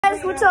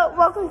guys, what's up?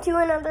 Welcome to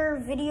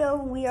another video.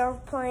 We are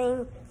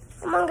playing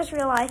Among Us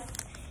Real Life,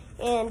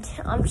 and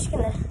I'm just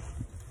gonna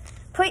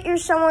put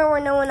yours somewhere where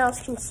no one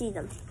else can see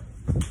them.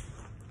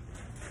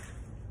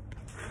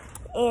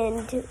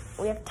 And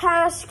we have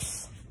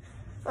tasks.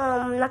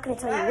 I'm not gonna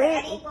tell you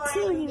where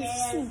until you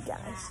see,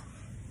 guys.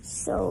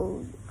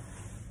 So,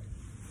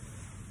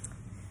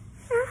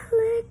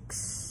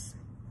 Alex.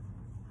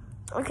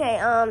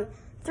 Okay,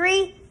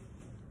 3,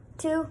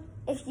 2.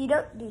 If you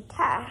don't do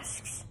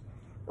tasks,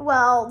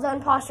 well, the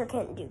imposter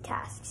can't do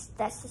tasks.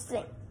 That's the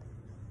thing.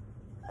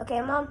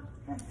 Okay, Mom?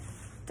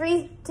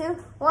 3, 2,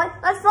 1,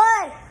 let's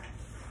play!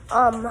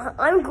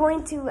 I'm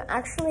going to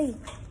actually...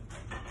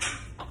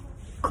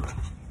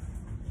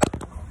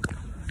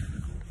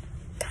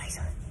 Guys,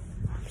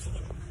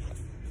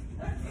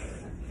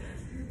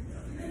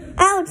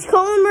 Alex,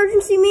 call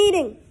emergency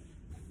meeting.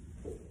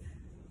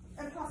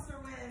 Imposter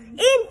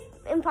wins.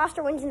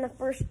 Imposter wins in the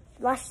first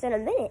less than a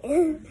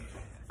minute.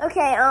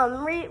 Okay,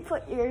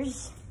 put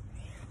yours.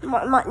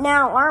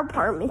 Now, our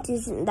apartment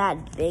isn't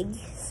that big,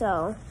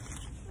 so.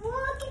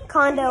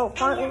 Condo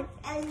apartment.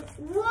 And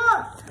look,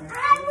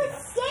 I would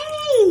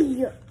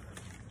say.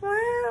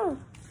 Wow.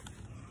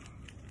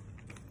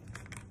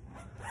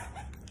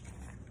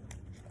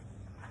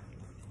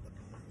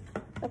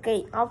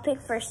 Okay, I'll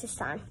pick first this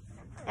time.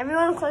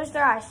 Everyone close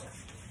their eyes.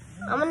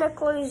 I'm gonna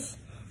close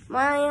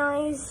my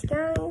eyes,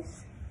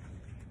 guys.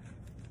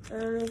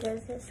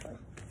 Does this one.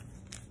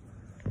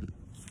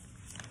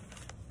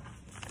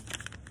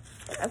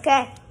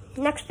 Okay,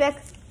 next pick.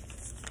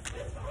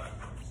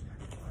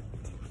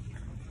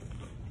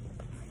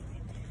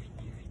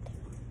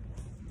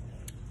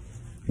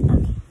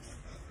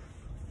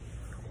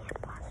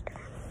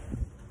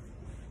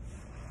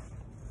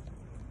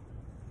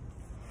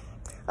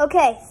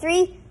 Okay,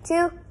 3,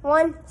 2,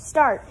 1,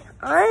 start.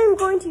 I'm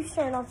going to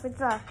start off with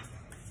a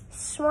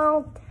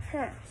small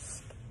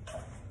task.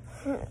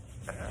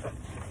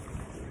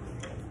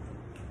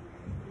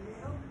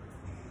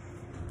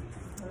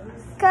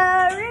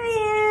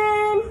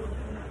 Caribbean.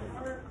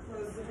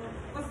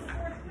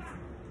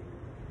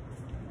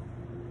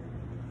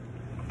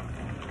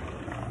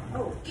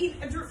 Oh, eat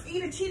a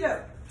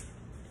Cheeto.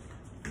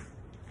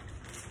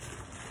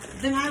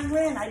 Then I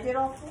win. I did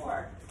all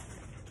 4.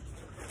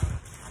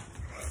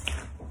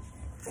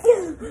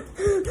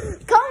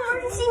 Call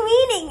emergency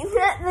meeting.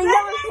 The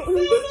yellow thing.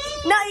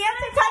 No, you have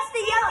to touch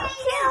the yellow.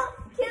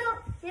 Kill.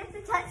 You have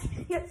to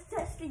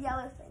touch the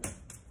yellow thing.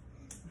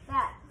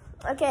 That.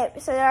 Okay,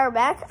 so now we're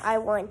back. I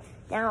won.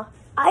 Now,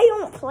 I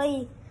don't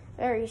play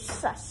very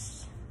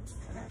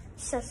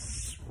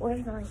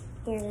where's mine?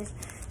 Here it is.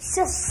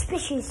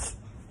 Suspicious.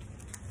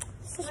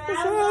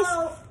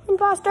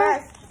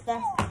 Imposter.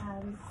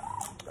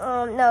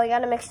 No, we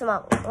gotta mix them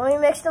up. Let me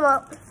mix them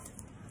up.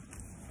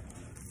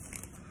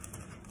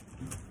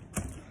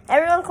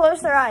 Everyone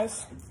close their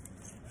eyes.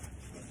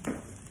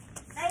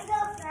 I go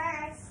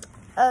first.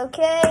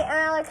 Okay,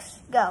 Alex,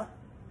 go.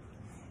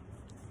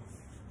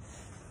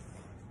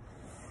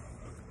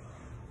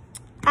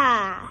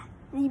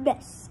 The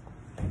best.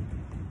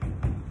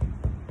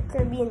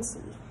 Caribbean Sea.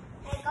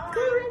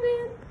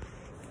 Caribbean.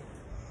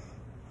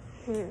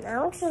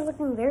 Alex is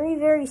looking very,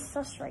 very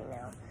sus right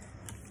now.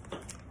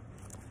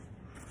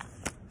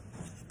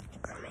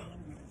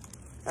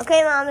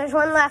 Okay, Mom, there's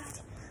one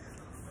left.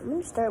 I'm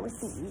gonna start with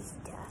the easy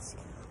task,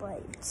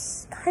 but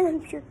it's kind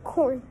of your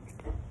corner.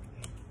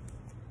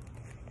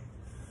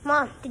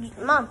 Mom,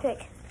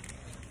 pick.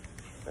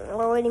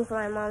 We're waiting for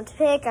my mom to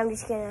pick. I'm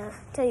just gonna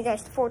tell you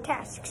guys the 4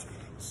 tasks.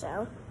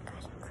 So,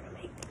 guys, I'm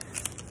crewmate.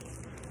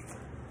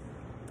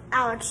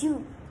 Alex,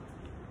 you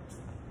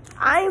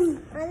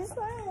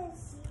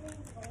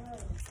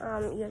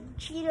have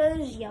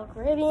Cheetos, Yellow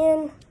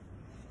Caribbean,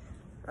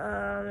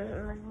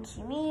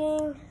 emergency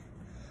meeting,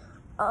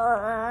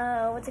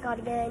 what's it called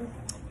again?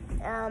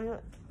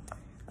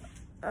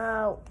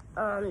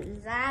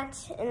 That,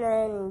 and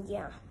then,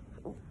 yeah.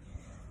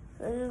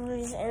 And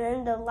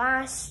then the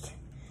last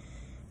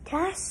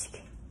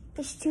task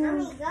is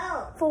to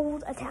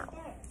fold a towel.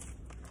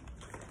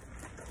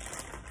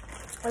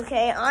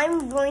 Okay,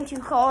 I'm going to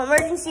call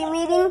emergency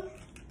meeting.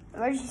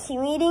 Emergency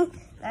meeting.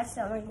 That's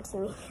the emergency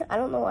meeting. I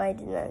don't know why I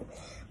did that.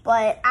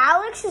 But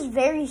Alex is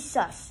very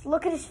sus.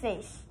 Look at his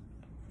face.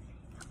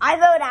 I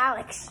vote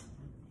Alex.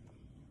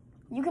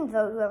 You can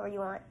vote whoever you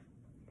want.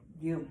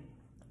 You.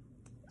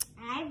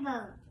 I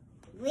vote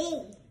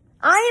we.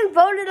 I am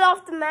voted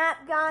off the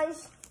map,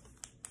 guys.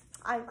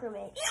 I'm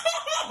crewmate.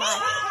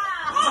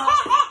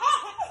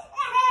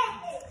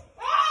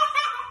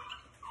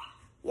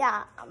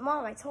 Yeah,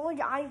 Mom, I told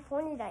you I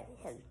pointed at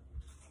him.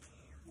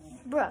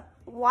 Bruh,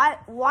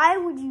 why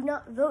would you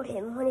not vote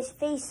him when his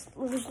face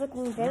was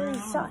looking very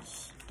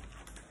sus?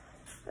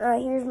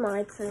 Here's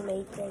my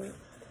crewmate thing.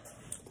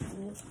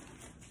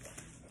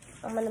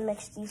 I'm gonna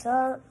mix these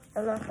up.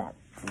 I'm not that.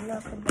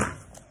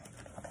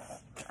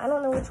 I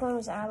don't know which one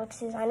was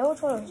Alex's. I know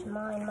which one was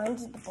mine.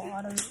 Mine's at the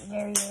bottom,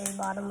 very, very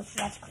bottom, which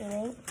that's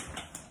crewmate.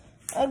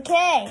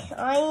 Okay,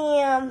 I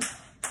am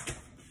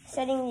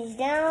setting these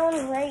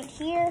down right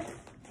here.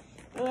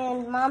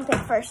 And Mom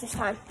picked first this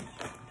time.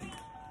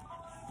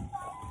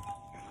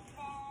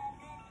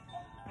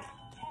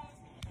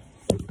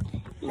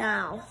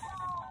 Now,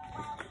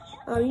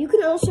 you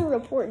can also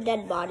report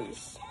dead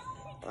bodies.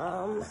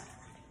 And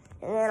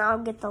then I'll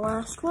get the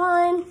last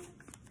one.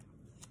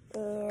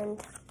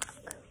 And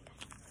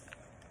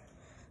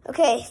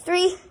okay,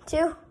 3,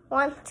 2,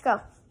 1, let's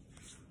go.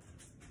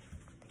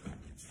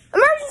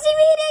 Emergency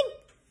meeting!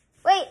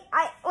 Wait.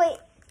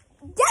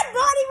 Dead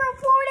body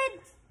reported!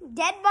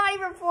 Dead body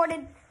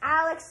reported.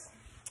 Alex,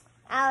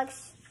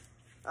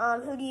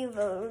 who do you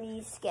vote? Who do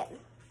you skip?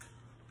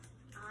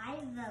 I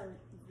vote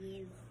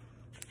you.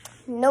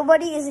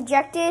 Nobody is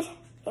ejected.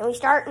 And we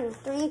start in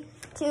 3,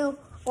 2,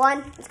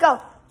 1, let's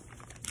go.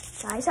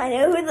 Guys, I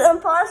know who the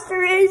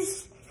imposter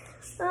is.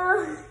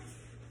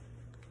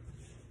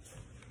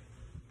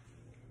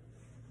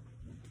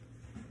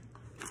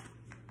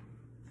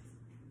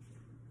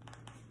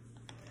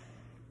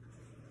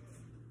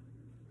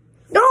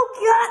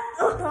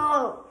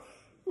 Oh,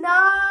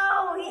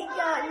 no, he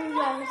got you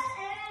guys.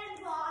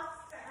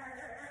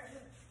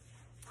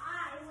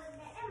 I was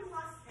the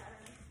imposter.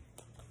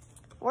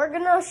 We're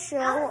gonna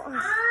show.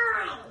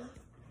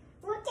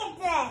 Look at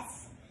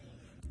this.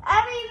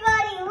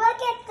 Everybody,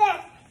 look at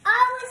this.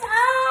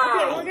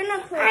 Okay, we're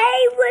gonna put.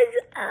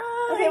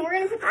 Okay, we're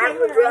gonna put the I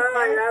camera was right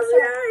there, wrong, so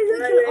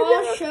we can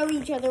all show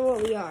each other what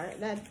we are.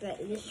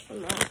 This is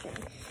from last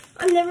time.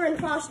 I'm never an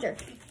imposter.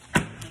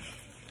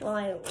 Well,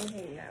 I was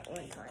in that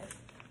one time.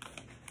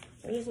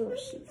 We're using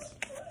receipts.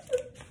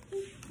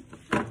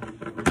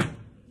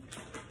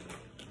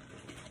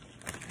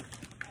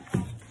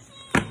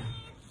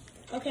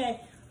 Okay,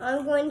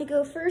 I'm going to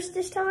go first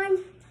this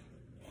time.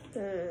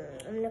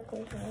 I'm gonna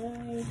close my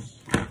eyes.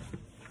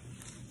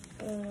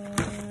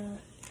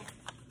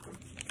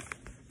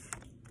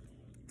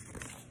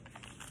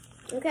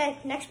 Okay,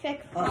 next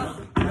pick. I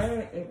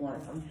don't eat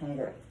one. I'm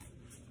hungry.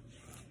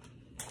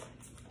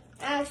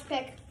 Alex,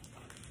 pick.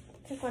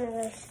 Pick one of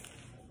those.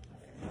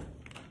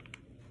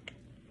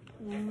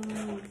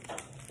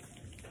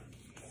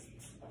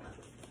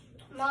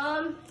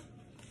 Mom,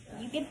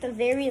 you get the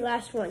very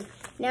last one.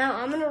 Now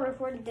I'm gonna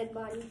record a dead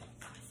body.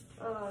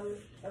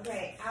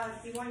 Okay,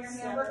 Alex, do you want your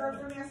hamburger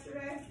from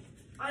yesterday?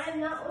 I am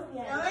not looking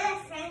at it. Don't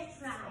let French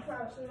I fry.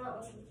 promise I'm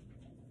not looking.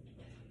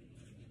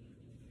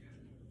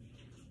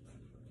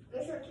 Go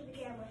straight to the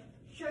camera.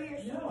 Show your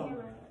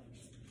camera.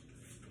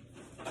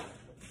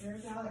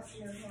 Here's Alex,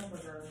 your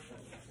hamburger.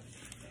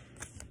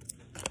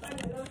 I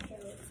don't know,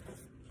 Kelly.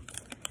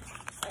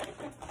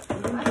 I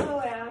don't know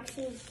what Alex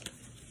is,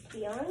 to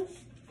be honest.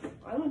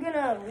 I'm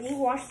gonna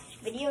rewatch this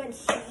video and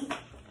see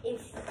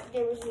if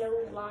there was no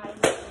lies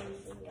or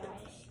anything,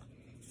 guys.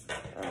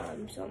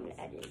 So I'm gonna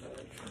edit it,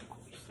 of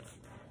course.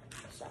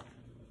 So,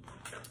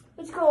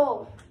 let's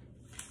go.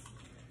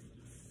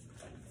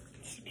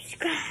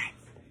 Subscribe.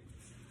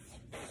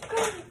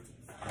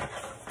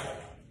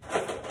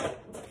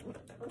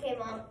 Okay,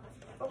 Mom.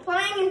 We're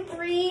playing in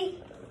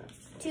 3,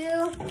 2,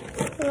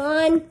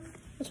 1.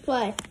 Let's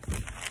play.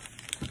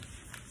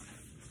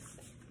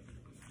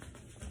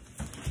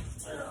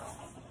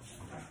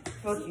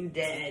 Fuck you,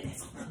 dead.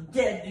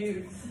 Dead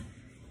dudes.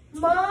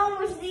 Mom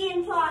was the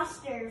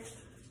imposter.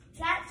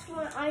 That's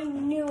when I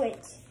knew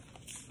it.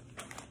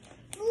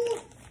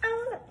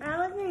 I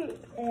wasn't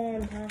an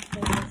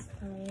imposter this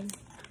time.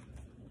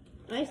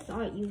 I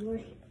thought you were.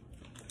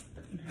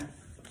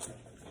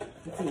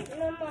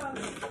 Mama.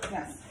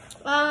 Yes.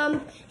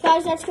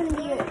 Guys, that's gonna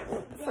be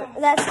it.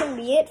 That's gonna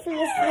be it for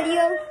this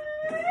video.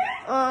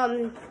 No!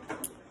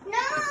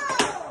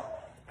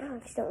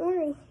 Alex, don't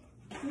worry.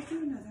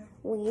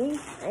 We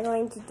are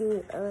going to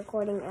do a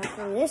recording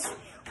after this.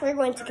 We're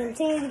going to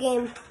continue the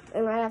game,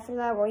 and right after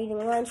that, we're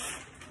eating lunch.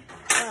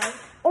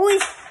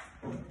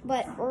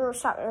 But we're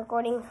stopping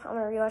recording. I'm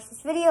gonna rewatch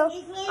this video.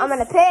 I'm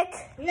gonna pick.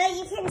 No,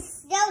 you can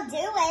still do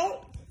it.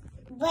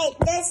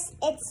 But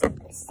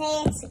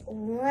say it's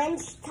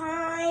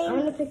lunchtime. I'm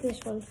gonna pick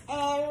this one.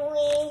 And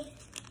we...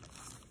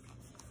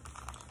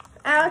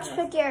 Alex,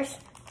 pick yours.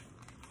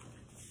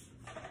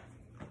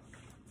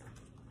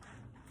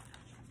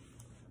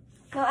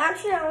 No,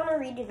 actually, I want to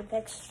redo the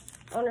picks.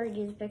 I want to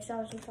redo the picks. I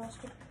was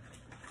imposter.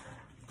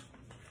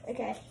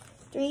 Okay.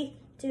 3,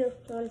 2,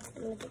 1.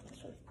 I'm going to pick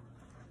this one.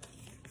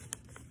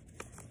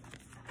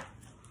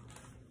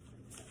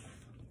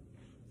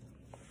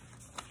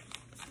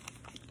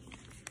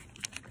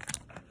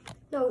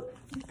 No,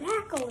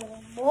 back a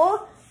little, boy.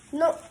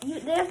 No,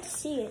 they have to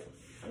see it.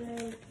 And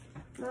then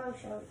Mom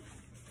show it.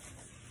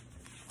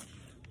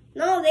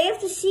 No, they have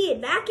to see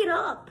it. Back it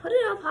up. Put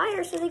it up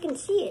higher so they can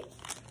see it.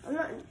 I'm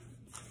not...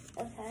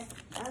 Okay,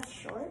 that's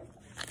short.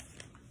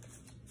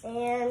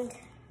 And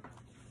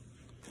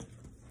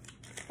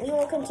we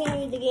will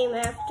continue the game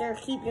after.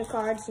 Keep your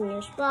cards in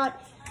your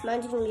spot.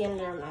 Mine's going to be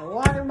under my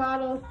water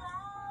bottle.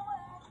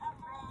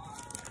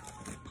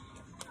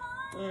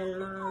 And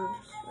Mom's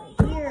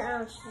right here.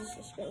 Alex is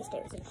just going to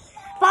stay with it.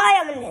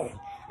 Bye!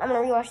 I'm gonna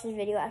rewatch this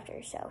video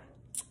after, so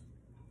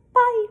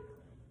bye!